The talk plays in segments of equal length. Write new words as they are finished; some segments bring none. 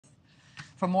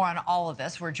For more on all of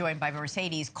this, we're joined by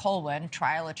Mercedes Colwin,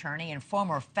 trial attorney and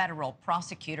former federal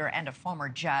prosecutor and a former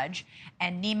judge,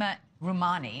 and Neama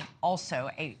Rahmani, also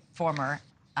a former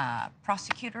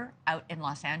prosecutor out in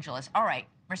Los Angeles. All right,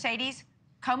 Mercedes,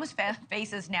 Combs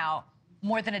faces now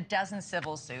more than a dozen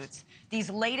civil suits.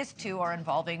 These latest two are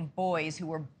involving boys who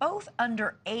were both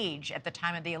underage at the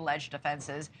time of the alleged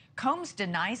offenses. Combs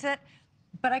denies it,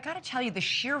 but I got to tell you, the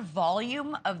sheer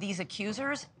volume of these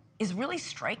accusers is really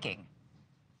striking.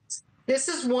 This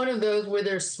is one of those where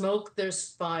there's smoke,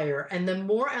 there's fire. And the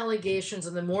more allegations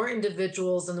and the more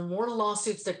individuals and the more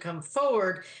lawsuits that come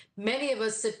forward, many of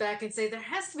us sit back and say there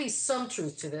has to be some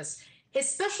truth to this,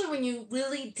 especially when you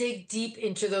really dig deep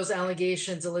into those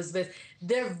allegations, Elizabeth.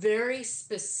 They're very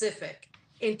specific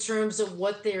in terms of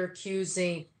what they're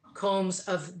accusing Combs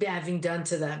of having done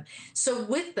to them. So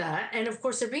with that, and of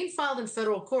course they're being filed in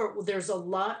federal court, there's a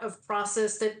lot of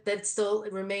process that still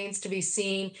remains to be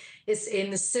seen. It's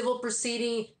in the civil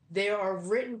proceeding. There are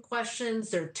written questions,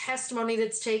 there's testimony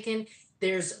that's taken,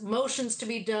 there's motions to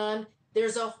be done.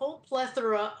 There's a whole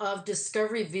plethora of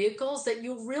discovery vehicles that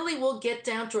you really will get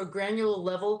down to a granular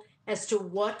level as to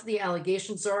what the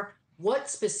allegations are, what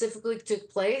specifically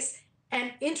took place.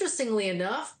 And interestingly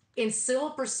enough, in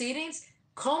civil proceedings,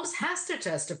 Combs has to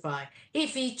testify.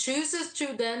 If he chooses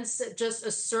to then just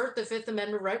assert the Fifth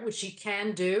Amendment right, which he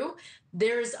can do,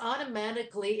 there is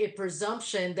automatically a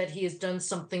presumption that he has done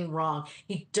something wrong.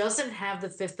 He doesn't have the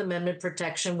Fifth Amendment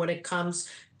protection when it comes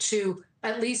to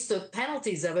at least the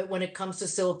penalties of it when it comes to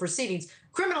civil proceedings.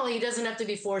 Criminally, he doesn't have to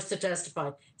be forced to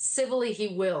testify. Civilly,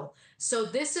 he will. So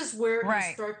this is where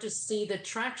you start to see the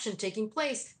traction taking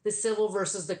place, the civil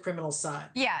versus the criminal side.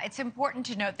 Yeah, it's important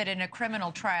to note that in a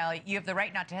criminal trial, you have the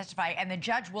right not to testify, and the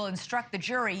judge will instruct the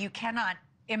jury. You cannot,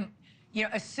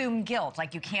 assume guilt.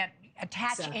 Like, you can't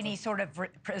attach any sort of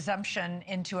presumption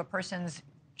into a person's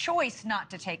choice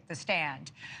not to take the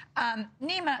stand.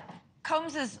 Neama,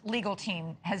 Combs's legal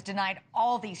team has denied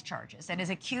all these charges and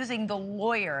is accusing the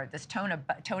lawyer, this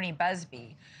Tony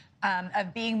Busby,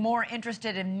 of being more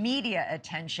interested in media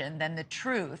attention than the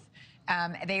truth.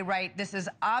 They write, "This is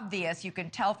obvious. You can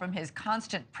tell from his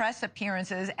constant press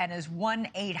appearances and his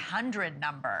 1-800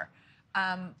 number."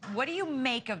 What do you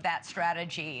make of that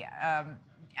strategy?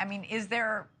 I mean,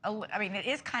 it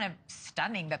is kind of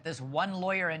stunning that this one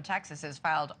lawyer in Texas has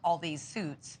filed all these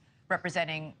suits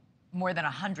representing more than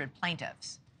 100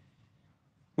 plaintiffs.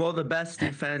 Well, the best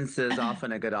defense is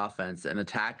often a good offense, and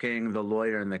attacking the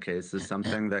lawyer in the case is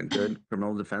something that good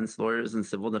criminal defense lawyers and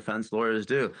civil defense lawyers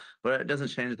do. But it doesn't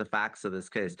change the facts of this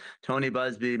case. Tony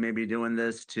Busby may be doing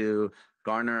this to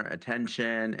garner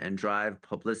attention and drive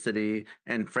publicity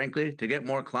and, frankly, to get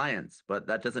more clients. But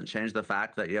that doesn't change the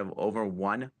fact that you have over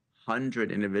 100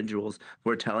 individuals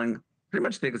who are telling pretty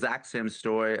much the exact same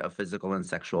story of physical and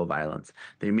sexual violence.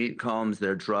 They meet Combs,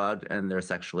 they're drugged, and they're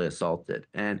sexually assaulted.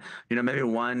 And, maybe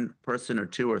one person or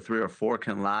two or three or four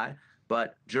can lie,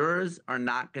 but jurors are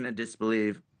not going to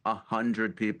disbelieve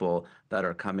 100 people that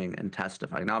are coming and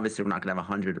testifying. Now, obviously, we're not going to have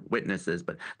 100 witnesses,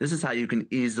 but this is how you can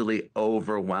easily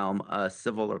overwhelm a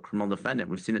civil or criminal defendant.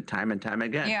 We've seen it time and time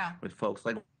again with folks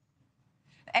like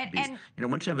and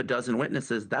once you have a dozen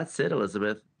witnesses, that's it,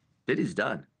 Elizabeth. Diddy's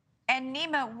done. And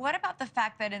Neama, what about the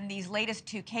fact that in these latest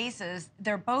two cases,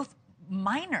 they're both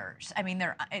minors? I mean,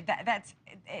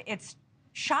 it's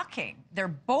shocking. They're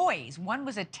boys. One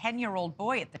was a 10-year-old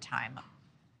boy at the time.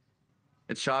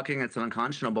 It's shocking, it's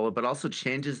unconscionable, but also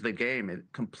changes the game. It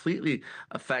completely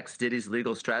affects Diddy's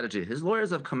legal strategy. His lawyers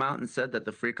have come out and said that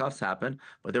the freak-offs happened,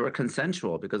 but they were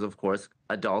consensual because, of course,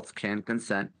 adults can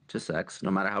consent to sex,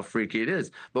 no matter how freaky it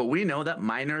is. But we know that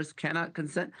minors cannot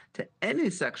consent to any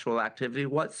sexual activity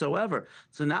whatsoever.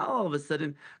 So now, all of a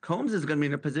sudden, Combs is going to be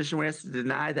in a position where he has to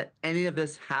deny that any of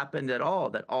this happened at all,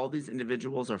 that all these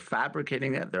individuals are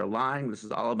fabricating it, they're lying, this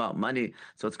is all about money.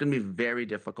 So it's going to be very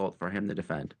difficult for him to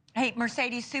defend. Hey,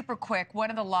 Mercedes, super quick. One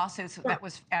of the lawsuits that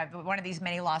was, one of these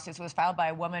many lawsuits was filed by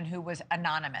a woman who was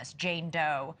anonymous, Jane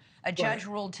Doe. A judge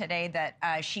ruled today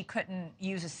that she couldn't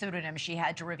use a pseudonym. She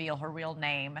had to reveal her real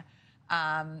name.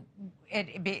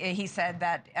 He said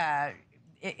that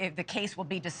the case will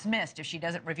be dismissed if she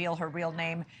doesn't reveal her real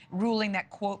name, ruling that,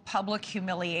 quote, public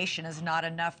humiliation is not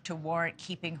enough to warrant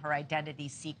keeping her identity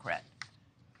secret.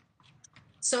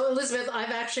 So, Elizabeth, I've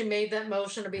actually made that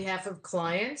motion on behalf of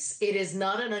clients. It is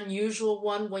not an unusual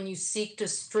one when you seek to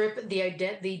strip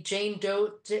the Jane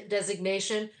Doe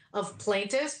designation of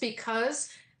plaintiffs, because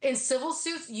in civil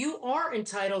suits, you are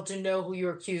entitled to know who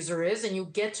your accuser is, and you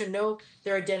get to know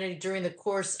their identity during the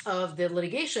course of the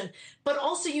litigation. But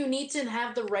also, you need to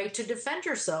have the right to defend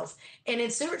yourself. And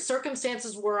in certain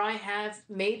circumstances where I have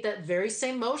made that very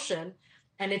same motion,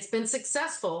 and it's been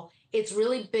successful, it's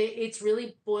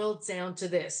really boiled down to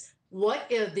this.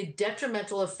 What are the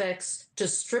detrimental effects to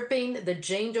stripping the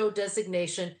Jane Doe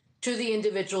designation to the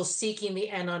individual seeking the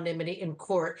anonymity in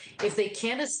court? If they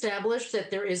can't establish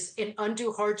that there is an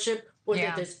undue hardship or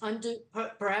that there's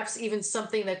perhaps even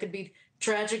something that could be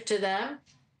tragic to them,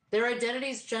 their identity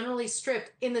is generally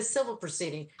stripped in the civil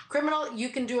proceeding. Criminal, you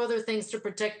can do other things to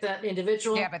protect that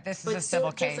individual. Yeah, but this is a civil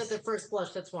case. Just at the first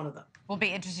blush, that's one of them. Will be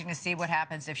interesting to see what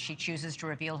happens if she chooses to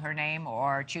reveal her name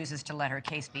or chooses to let her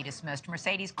case be dismissed.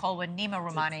 Mercedes Colwin, Neama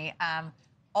Rahmani,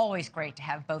 always great to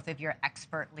have both of your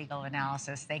expert legal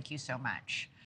analysis. Thank you so much.